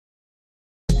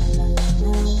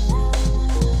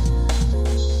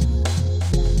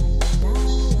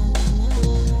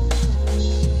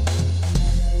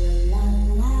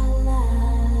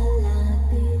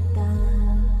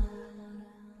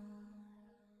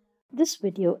This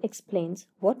video explains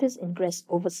what is Ingress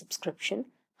Oversubscription,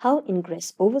 how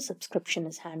Ingress Oversubscription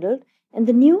is handled, and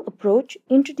the new approach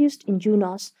introduced in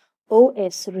Junos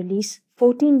OS Release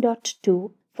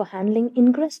 14.2 for handling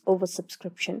Ingress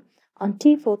Oversubscription on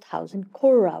T4000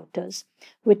 Core Routers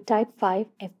with Type 5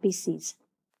 FPCs.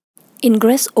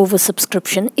 Ingress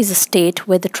oversubscription is a state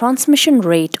where the transmission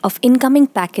rate of incoming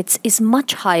packets is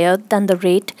much higher than the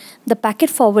rate the packet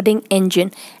forwarding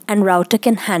engine and router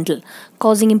can handle,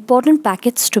 causing important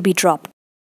packets to be dropped.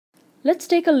 Let's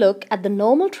take a look at the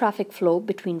normal traffic flow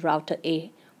between router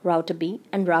A, router B,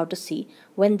 and router C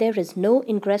when there is no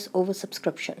ingress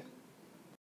oversubscription.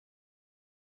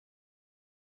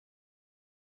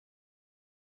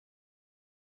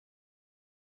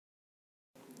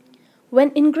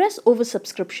 When ingress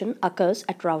oversubscription occurs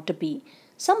at router B,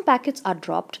 some packets are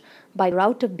dropped by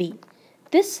router B.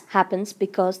 This happens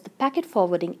because the packet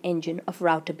forwarding engine of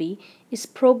router B is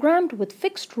programmed with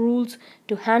fixed rules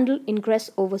to handle ingress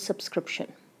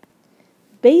oversubscription.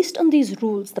 Based on these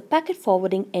rules, the packet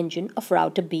forwarding engine of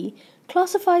router B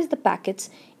classifies the packets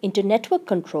into network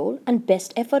control and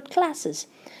best effort classes.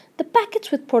 The packets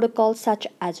with protocols such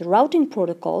as routing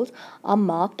protocols are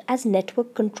marked as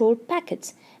network control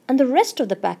packets, and the rest of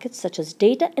the packets such as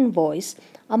data and voice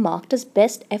are marked as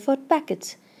best effort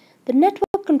packets. The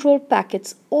network control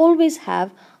packets always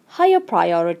have higher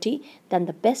priority than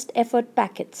the best effort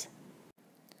packets.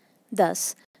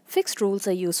 Thus, fixed rules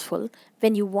are useful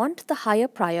when you want the higher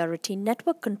priority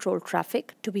network control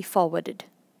traffic to be forwarded.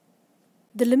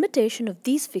 The limitation of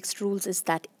these fixed rules is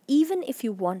that even if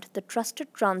you want the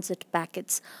trusted transit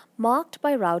packets marked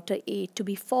by router A to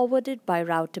be forwarded by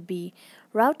router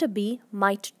B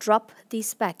might drop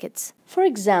these packets. For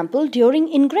example, during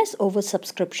ingress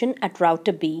oversubscription at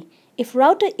router B, if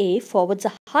router A forwards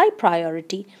a high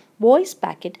priority voice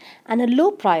packet and a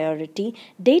low priority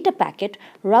data packet,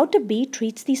 router B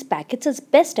treats these packets as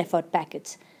best effort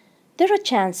packets. There are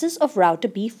chances of router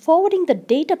B forwarding the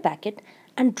data packet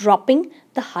and dropping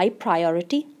the high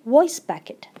priority voice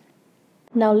packet.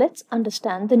 Now let's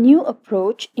understand the new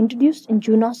approach introduced in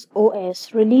Junos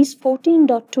OS Release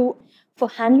 14.2 for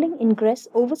handling ingress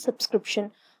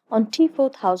oversubscription on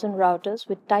T4000 routers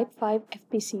with Type 5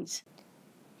 FPCs.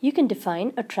 You can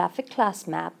define a traffic class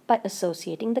map by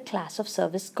associating the class of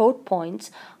service code points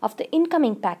of the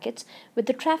incoming packets with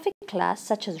the traffic class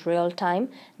such as real-time,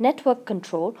 network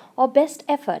control, or best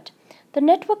effort. The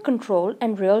network control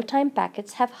and real-time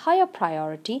packets have higher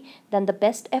priority than the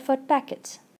best effort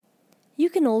packets. You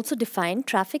can also define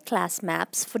traffic class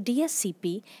maps for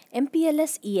DSCP,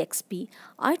 MPLS EXP,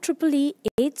 IEEE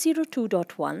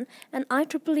 802.1 and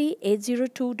IEEE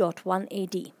 802.1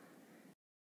 AD.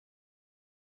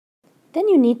 Then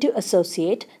you need to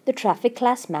associate the traffic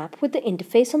class map with the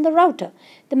interface on the router.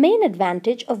 The main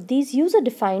advantage of these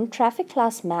user-defined traffic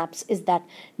class maps is that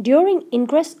during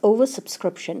ingress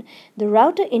oversubscription, the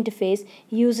router interface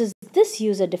uses this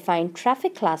user-defined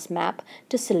traffic class map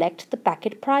to select the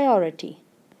packet priority.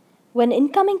 When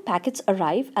incoming packets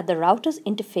arrive at the router's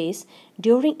interface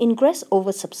during ingress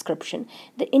oversubscription,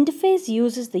 the interface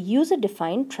uses the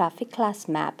user-defined traffic class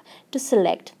map to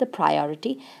select the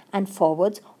priority and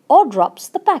forwards or drops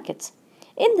the packets.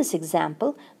 In this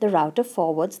example, the router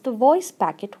forwards the voice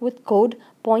packet with code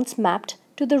points mapped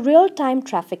to the real-time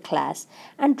traffic class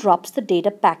and drops the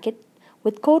data packet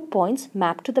with code points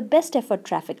mapped to the best effort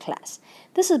traffic class.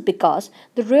 This is because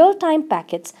the real-time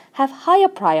packets have higher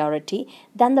priority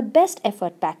than the best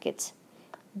effort packets.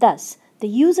 Thus, the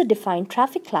user-defined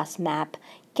traffic class map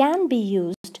can be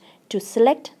used to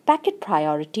select packet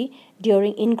priority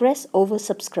during ingress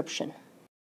oversubscription.